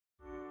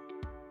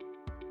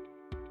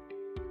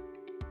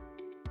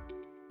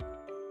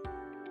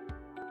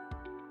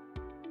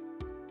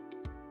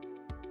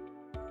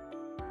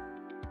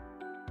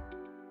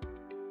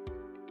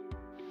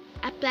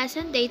A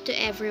pleasant day to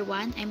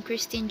everyone. I'm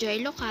Christine Joy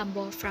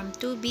Locambo from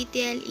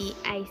 2BTLE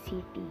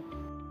ICT.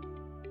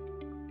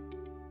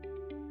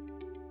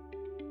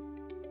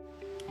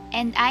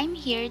 And I'm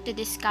here to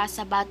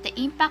discuss about the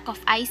impact of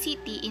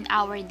ICT in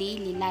our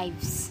daily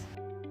lives.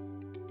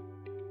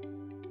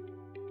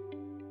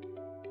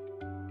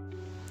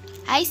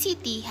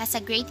 ICT has a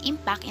great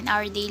impact in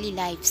our daily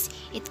lives.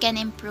 It can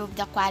improve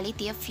the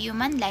quality of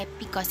human life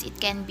because it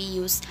can be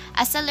used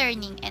as a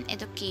learning and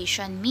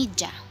education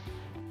media.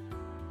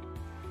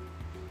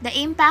 The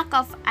impact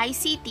of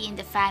ICT in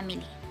the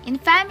family. In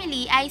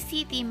family,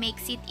 ICT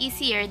makes it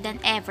easier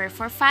than ever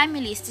for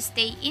families to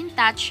stay in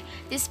touch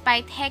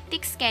despite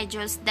hectic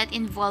schedules that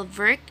involve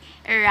work,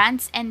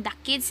 errands, and the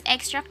kids'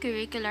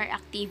 extracurricular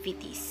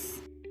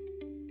activities.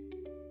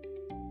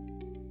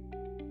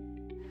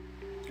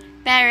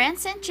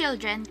 Parents and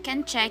children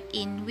can check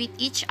in with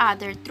each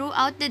other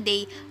throughout the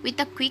day with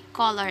a quick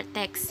call or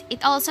text.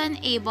 It also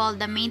enables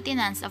the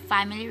maintenance of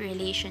family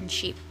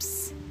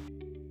relationships.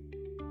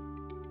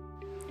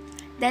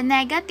 The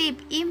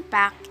negative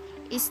impact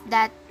is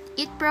that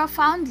it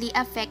profoundly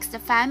affects the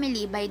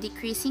family by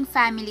decreasing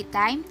family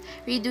time,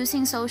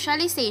 reducing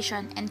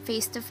socialization, and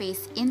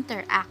face-to-face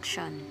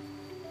interaction.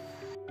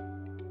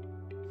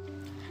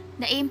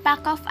 The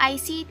impact of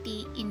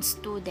ICT in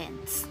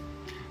students.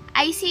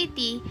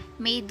 ICT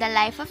made the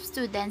life of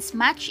students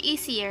much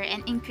easier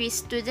and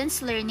increased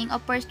students' learning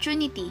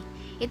opportunity.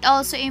 It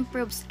also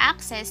improves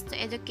access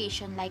to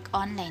education like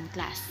online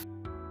class.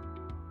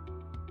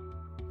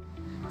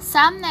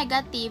 Some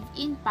negative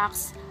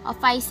impacts of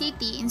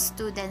ICT in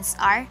students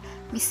are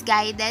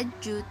misguided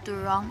due to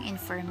wrong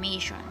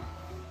information.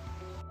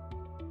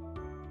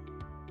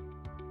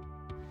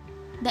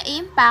 The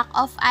impact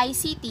of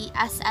ICT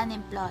as an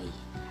employee.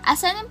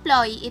 As an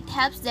employee, it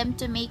helps them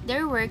to make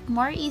their work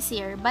more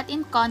easier, but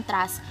in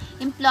contrast,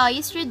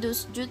 employees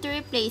reduce due to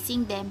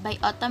replacing them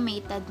by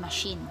automated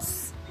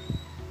machines.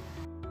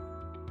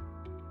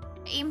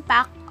 The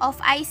impact of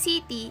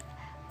ICT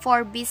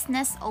for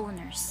business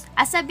owners.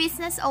 As a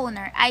business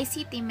owner,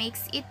 ICT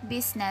makes its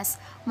business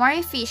more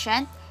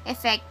efficient,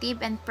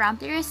 effective, and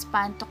promptly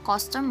respond to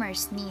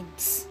customers'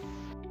 needs.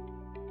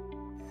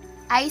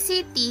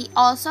 ICT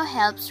also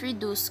helps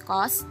reduce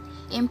costs,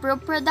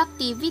 improve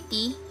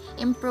productivity,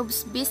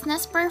 improves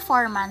business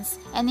performance,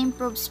 and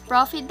improves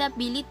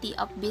profitability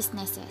of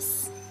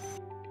businesses.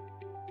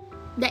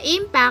 The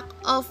impact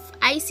of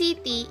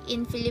ICT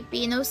in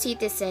Filipino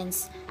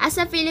citizens. As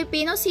a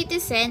Filipino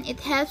citizen,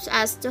 it helps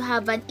us to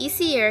have an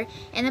easier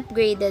and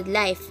upgraded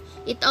life.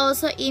 It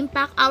also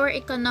impacts our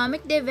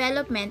economic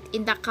development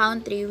in the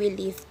country we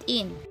live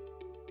in.